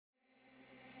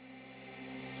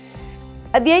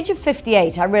At the age of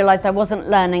 58, I realised I wasn't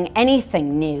learning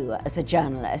anything new as a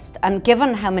journalist, and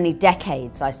given how many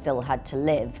decades I still had to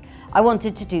live, I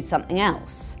wanted to do something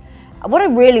else. What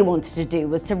I really wanted to do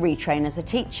was to retrain as a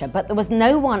teacher, but there was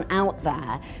no one out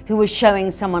there who was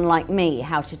showing someone like me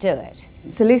how to do it.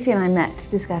 So Lucy and I met to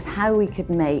discuss how we could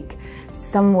make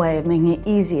some way of making it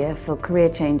easier for career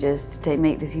changers to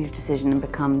make this huge decision and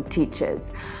become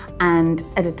teachers. And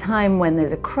at a time when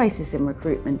there's a crisis in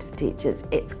recruitment of teachers,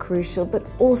 it's crucial, but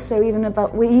also even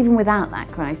without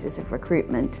that crisis of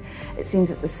recruitment, it seems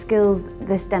that the skills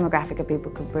this demographic of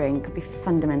people could bring could be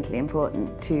fundamentally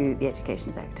important to the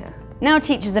education sector. Now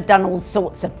teachers have done all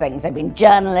sorts of things. They've been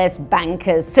journalists,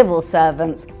 bankers, civil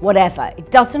servants, whatever.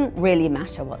 It doesn't really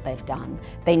matter what they've done.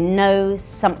 They know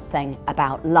something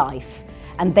about life,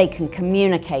 and they can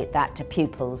communicate that to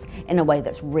pupils in a way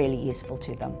that's really useful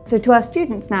to them. So to our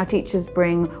students now, teachers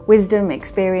bring wisdom,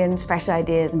 experience, fresh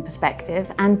ideas and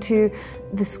perspective, and to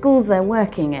the schools they're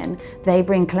working in, they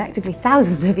bring collectively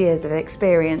thousands of years of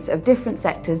experience of different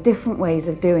sectors, different ways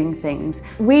of doing things.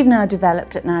 We've now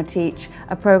developed at Now Teach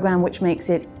a programme which makes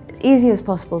it as easy as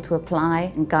possible to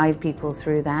apply and guide people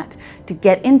through that, to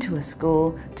get into a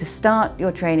school, to start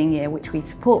your training year, which we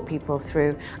support people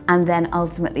through, and then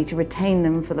ultimately to retain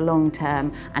them for the long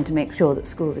term and to make sure that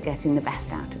schools are getting the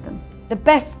best out of them. The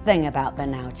best thing about the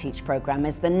Now Teach programme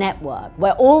is the network.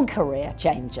 We're all career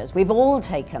changers. We've all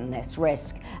taken this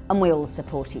risk and we all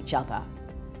support each other.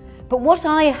 But what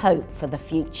I hope for the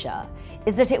future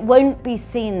is that it won't be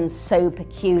seen so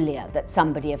peculiar that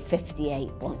somebody of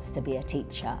 58 wants to be a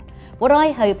teacher. What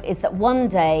I hope is that one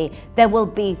day there will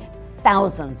be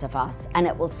thousands of us and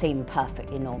it will seem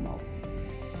perfectly normal.